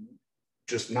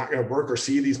just not going to work or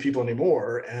see these people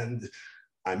anymore. And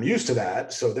I'm used to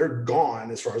that. So they're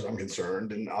gone as far as I'm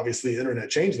concerned. And obviously the internet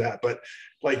changed that. But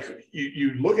like,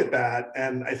 you look at that,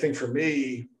 and I think for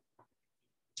me,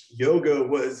 yoga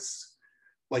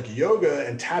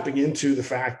and tapping into the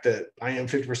fact that I am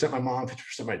 50% my mom,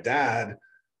 50% my dad,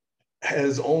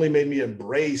 has only made me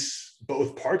embrace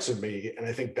both parts of me. And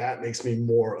I think that makes me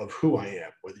more of who I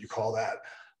am, whether you call that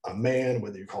a man,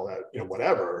 whether you call that,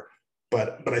 whatever.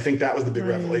 But I think that was the big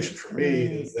revelation for me,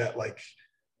 is that, like,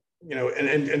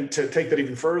 and to take that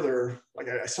even further, like,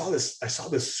 I saw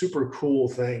this super cool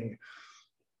thing.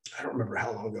 I don't remember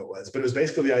how long ago it was, but it was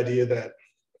basically the idea that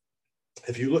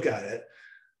if you look at it,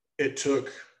 it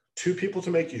took 2 people to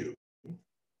make you.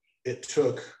 It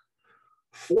took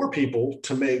 4 people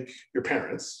to make your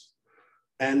parents.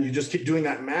 And you just keep doing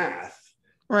that math.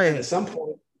 Right. And at some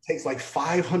point, it takes like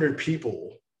 500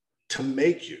 people to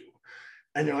make you.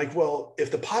 And you're like, well, if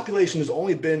the population has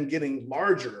only been getting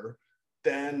larger,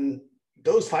 then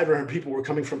those 500 people were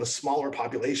coming from a smaller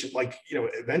population. Like,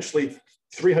 eventually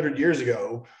 300 years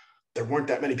ago, there weren't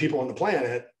that many people on the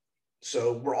planet.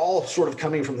 So we're all sort of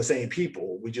coming from the same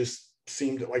people. We just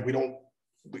seemed like we don't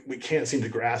we can't seem to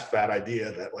grasp that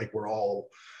idea that like we're all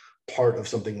part of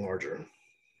something larger.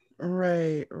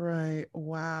 Right, right.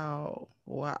 Wow.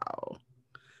 Wow.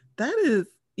 That is,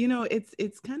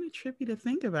 it's kind of trippy to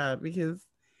think about because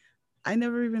I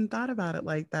never even thought about it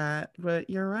like that. But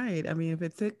you're right. I mean, if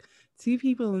it took two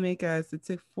people to make us, it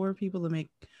took four people to make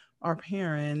our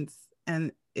parents,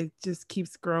 and it just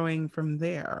keeps growing from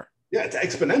there. Yeah, it's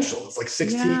exponential. It's like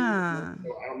 16. Yeah.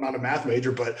 I'm not a math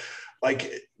major, but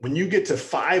like when you get to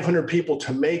 500 people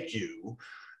to make you,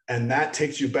 and that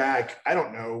takes you back, I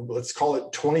don't know, let's call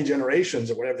it 20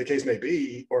 generations or whatever the case may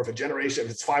be, or if if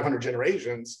it's 500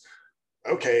 generations,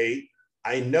 okay,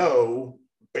 I know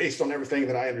based on everything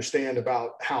that I understand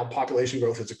about how population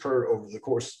growth has occurred over the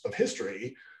course of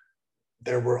history,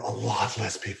 there were a lot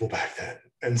less people back then.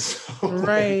 And so, like,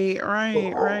 Right,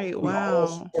 right, right. we all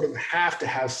Wow. sort of have to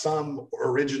have some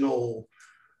original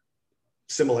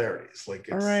similarities. Like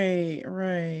it's Right,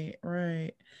 right,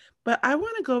 right. But I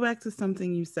want to go back to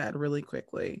something you said really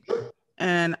quickly.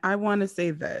 And I want to say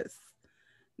this.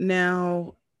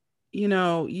 Now,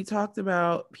 you talked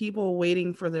about people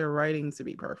waiting for their writing to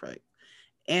be perfect.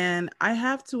 And I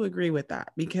have to agree with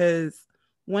that because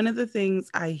one of the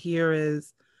things I hear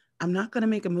is I'm not going to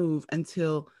make a move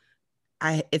until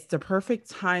I it's the perfect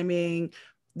timing,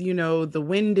 the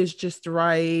wind is just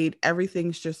right,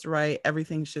 everything's just right.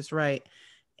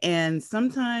 And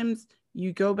sometimes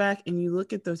you go back and you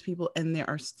look at those people and they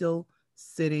are still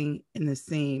sitting in the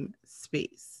same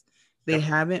space. They yep.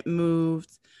 haven't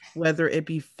moved, whether it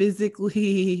be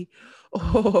physically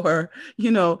or,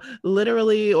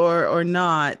 literally or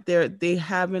not. They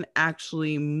haven't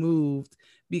actually moved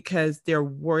because they're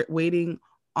waiting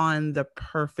on the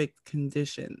perfect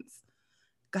conditions.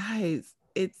 Guys,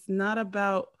 it's not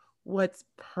about what's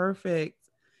perfect.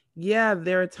 Yeah,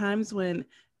 there are times when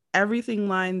everything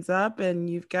lines up and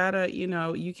you've got to,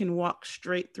 you can walk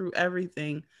straight through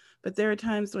everything. But there are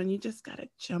times when you just got to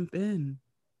jump in.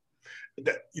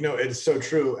 It's so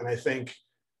true. And I think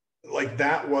like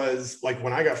that was like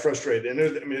when I got frustrated, and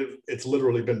it's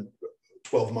literally been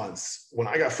 12 months when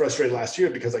I got frustrated last year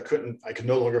because I could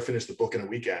no longer finish the book in a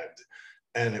weekend.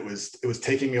 And it was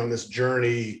taking me on this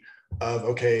journey of,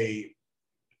 okay,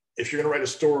 if you're going to write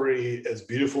a story as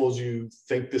beautiful as you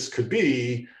think this could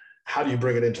be, how do you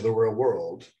bring it into the real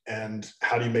world? And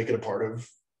how do you make it a part of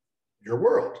your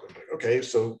world? I'm like, okay,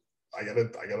 so I gotta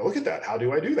look at that. How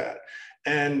do I do that?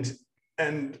 And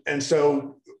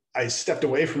so I stepped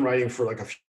away from writing for like a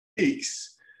few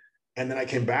weeks, and then I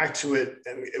came back to it,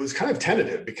 and it was kind of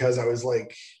tentative because I was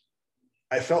like,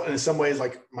 I felt in some ways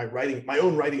like my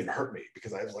own writing had hurt me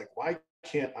because I was like, why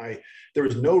can't I? There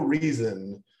was no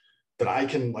reason that I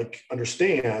can like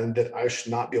understand that I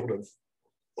should not be able to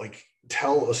like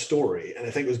tell a story. And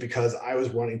I think it was because I was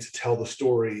wanting to tell the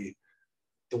story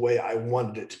the way I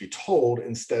wanted it to be told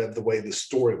instead of the way the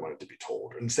story wanted to be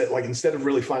told. Instead of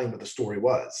really finding what the story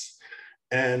was.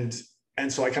 And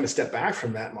so I kind of stepped back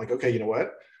from that. I'm like, okay, you know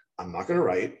what? I'm not going to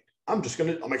write. I'm not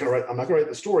going to write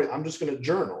the story. I'm just going to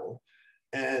journal.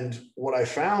 And what I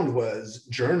found was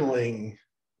journaling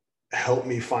helped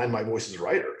me find my voice as a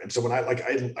writer. And so when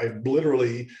I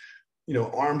literally,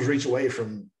 arms reach away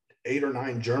from 8 or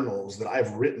 9 journals that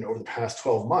I've written over the past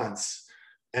 12 months.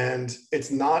 And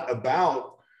it's not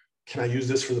about, can I use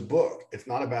this for the book? It's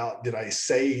not about, did I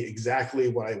say exactly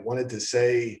what I wanted to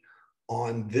say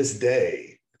on this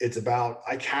day? It's about,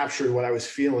 I captured what I was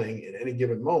feeling in any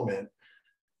given moment.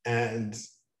 And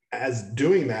as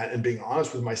doing that and being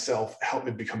honest with myself helped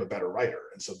me become a better writer.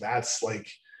 And so that's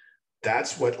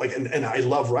what and I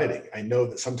love writing. I know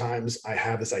that sometimes I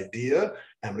have this idea and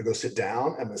I'm going to go sit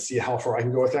down. I'm going to see how far I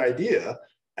can go with that idea.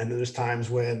 And then there's times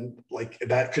when like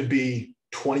that could be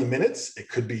 20 minutes. It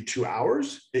could be 2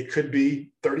 hours. It could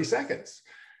be 30 seconds.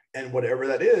 And whatever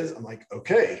that is, I'm like,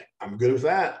 okay, I'm good with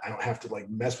that. I don't have to like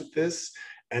mess with this.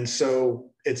 And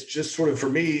so it's just sort of, for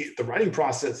me, the writing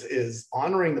process is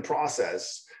honoring the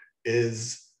process.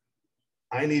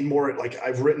 I need more, like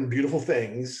I've written beautiful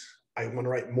things. I want to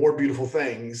write more beautiful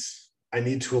things. I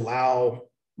need to allow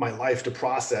my life to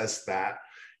process that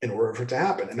in order for it to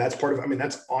happen. And that's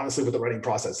that's honestly what the writing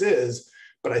process is.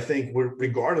 But I think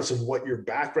regardless of what your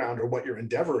background or what your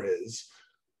endeavor is,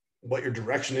 what your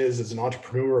direction is as an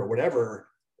entrepreneur or whatever,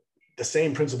 the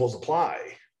same principles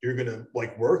apply. You're going to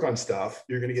like work on stuff.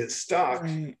 You're going to get stuck.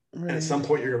 Right, right. And at some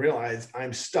point you're going to realize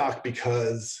I'm stuck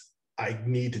because I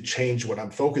need to change what I'm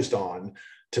focused on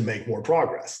to make more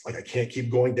progress. Like I can't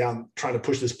keep going down, trying to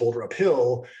push this boulder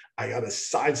uphill. I got to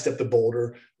sidestep the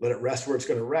boulder, let it rest where it's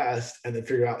going to rest, and then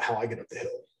figure out how I get up the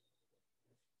hill.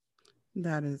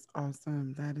 That is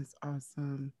awesome. That is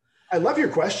awesome. I love your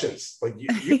questions. Like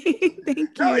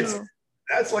Thank no, you.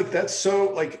 that's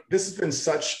so like, this has been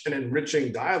such an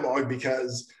enriching dialogue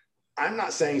because I'm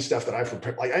not saying stuff that I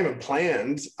prepared, like I haven't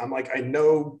planned. I'm like, I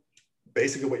know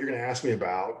basically what you're going to ask me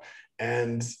about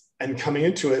and coming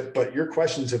into it, but your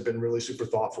questions have been really super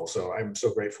thoughtful. So I'm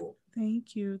so grateful.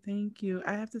 Thank you. Thank you.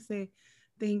 I have to say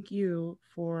thank you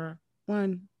for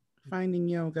one, finding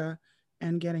yoga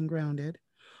and getting grounded.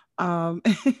 Um,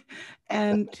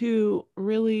 and two,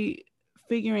 really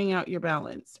figuring out your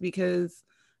balance because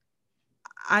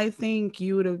I think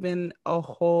you would have been a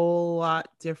whole lot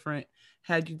different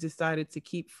had you decided to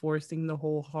keep forcing the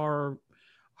whole horror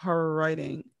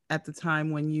writing at the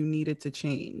time when you needed to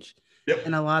change. And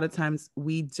Yep. a lot of times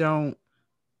we don't,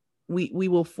 we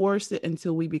will force it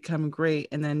until we become great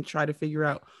and then try to figure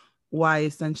out why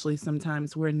essentially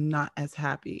sometimes we're not as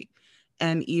happy.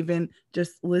 And even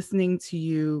just listening to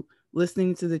you,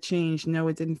 listening to the change, no,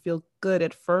 it didn't feel good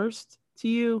at first to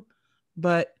you,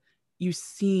 but you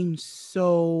seem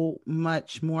so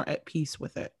much more at peace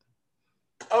with it.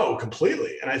 Oh,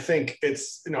 completely. And I think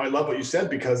it's, I love what you said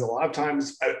because a lot of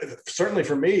times, certainly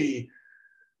for me,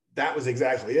 that was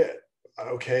exactly it.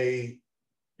 Okay,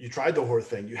 you tried the horror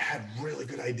thing, you had really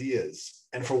good ideas.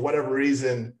 And for whatever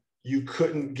reason, you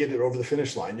couldn't get it over the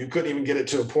finish line. You couldn't even get it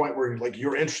to a point where like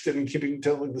you're interested in keeping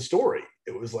telling the story.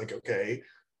 It was like, okay,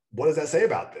 what does that say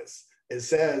about this? It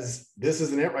says this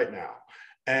isn't it right now.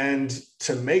 And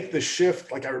to make the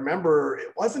shift, like I remember, it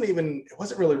wasn't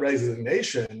really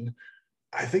resignation.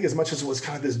 I think as much as it was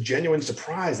kind of this genuine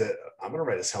surprise that I'm going to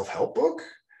write a self-help book.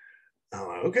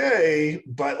 Okay,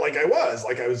 but like I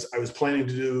was planning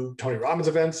to do Tony Robbins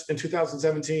events in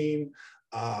 2017.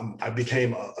 I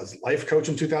became a life coach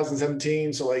in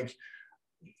 2017. So like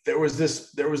there was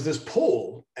this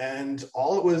pull, and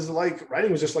all it was like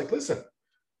writing was just like, listen,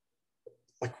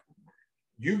 like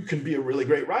you can be a really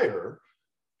great writer,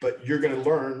 but you're going to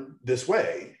learn this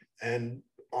way and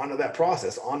honor that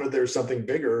process, honor there's something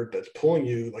bigger that's pulling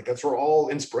you. Like that's where all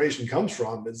inspiration comes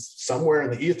from, is somewhere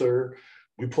in the ether.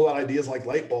 We pull out ideas like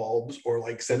light bulbs or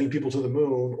like sending people to the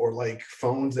moon or like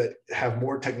phones that have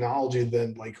more technology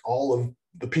than like all of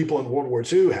the people in World War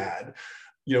II had,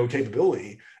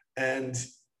 capability. And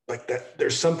like that,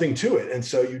 there's something to it. And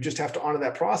so you just have to honor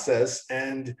that process.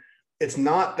 And it's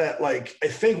not that like, I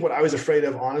think what I was afraid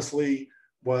of, honestly,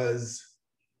 was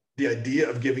the idea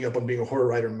of giving up on being a horror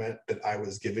writer meant that I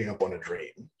was giving up on a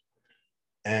dream.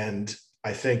 And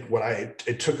I think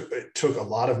it took a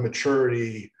lot of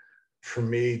maturity for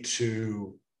me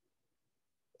to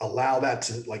allow that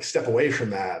to like step away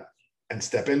from that and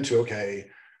step into, okay,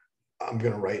 I'm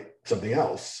going to write something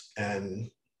else. And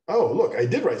oh, look, I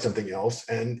did write something else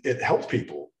and it helped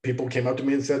people. People came up to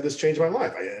me and said, this changed my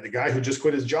life. I had a guy who just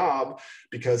quit his job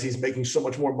because he's making so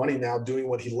much more money now doing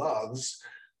what he loves.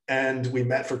 And we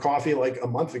met for coffee like a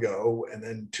month ago. And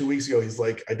then 2 weeks ago, he's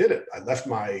like, I did it. I left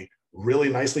my really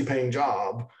nicely paying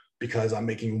job because I'm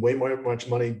making way more much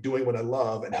money doing what I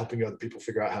love and helping other people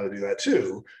figure out how to do that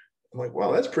too. I'm like,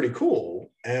 wow, that's pretty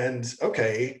cool. And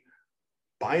okay,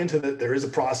 buy into that. There is a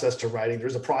process to writing.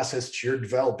 There's a process to your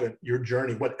development, your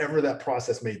journey, whatever that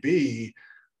process may be.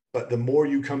 But the more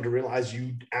you come to realize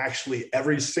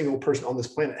every single person on this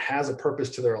planet has a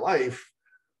purpose to their life,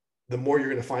 the more you're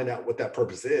going to find out what that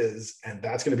purpose is. And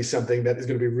that's going to be something that is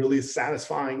going to be really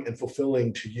satisfying and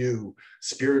fulfilling to you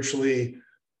spiritually,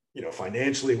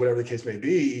 financially, whatever the case may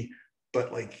be.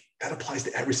 But like that applies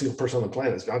to every single person on the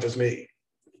planet. It's not just me.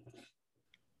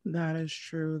 That is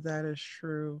true. That is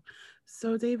true.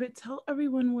 So, David, tell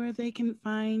everyone where they can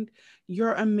find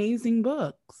your amazing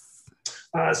books.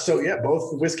 So yeah,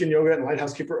 both Whiskey and Yoga and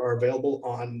Lighthouse Keeper are available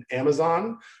on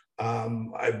Amazon.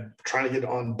 I'm trying to get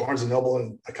on Barnes and Noble,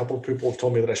 and a couple of people have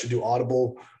told me that I should do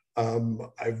Audible.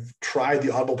 I've tried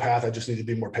the Audible path. I just need to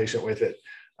be more patient with it.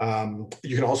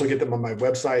 You can also get them on my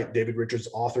website,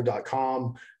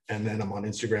 davidrichardsauthor.com. And then I'm on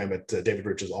Instagram at David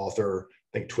Richards Author.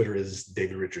 I think Twitter is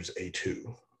David Richards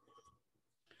A2.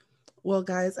 Well,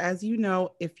 guys, as you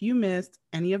know, if you missed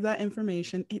any of that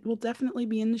information, it will definitely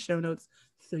be in the show notes,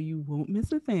 so you won't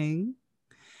miss a thing.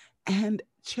 And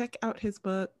check out his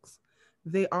books.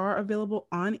 They are available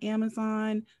on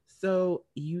Amazon, so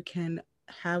you can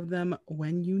have them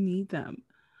when you need them.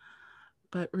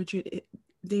 But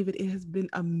David, it has been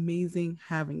amazing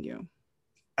having you.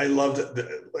 I loved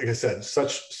it. Like I said,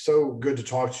 so good to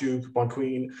talk to you, Coupon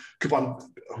Queen. Did I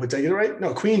get it right?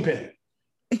 No, Queen Pin.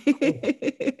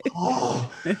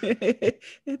 Oh.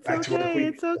 It's okay.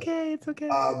 It's okay. It's okay.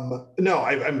 No,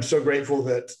 I'm so grateful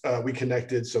that we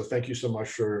connected. So thank you so much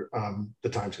for the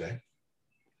time today.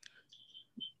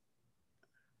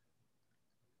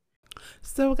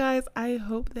 So guys, I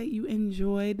hope that you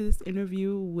enjoyed this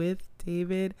interview with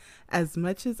David as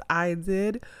much as I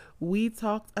did. We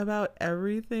talked about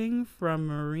everything from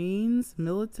Marines,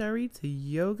 military to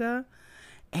yoga,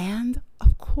 and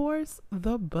of course,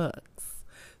 the books.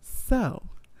 So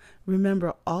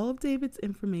remember, all of David's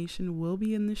information will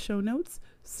be in the show notes,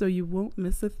 so you won't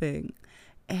miss a thing.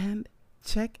 And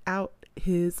check out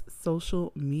his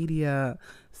social media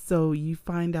so you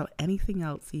find out anything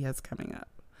else he has coming up.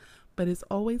 But as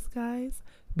always, guys,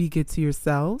 be good to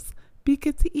yourselves, be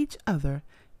good to each other,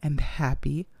 and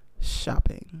happy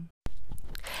shopping.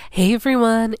 Hey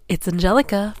everyone, it's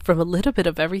Angelica from A Little Bit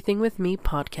of Everything with Me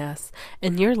podcast,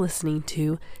 and you're listening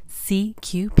to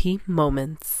CQP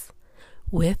Moments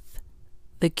with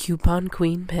the Coupon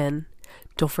Queen Pen.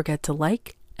 Don't forget to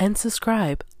like and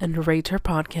subscribe and rate her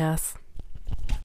podcast.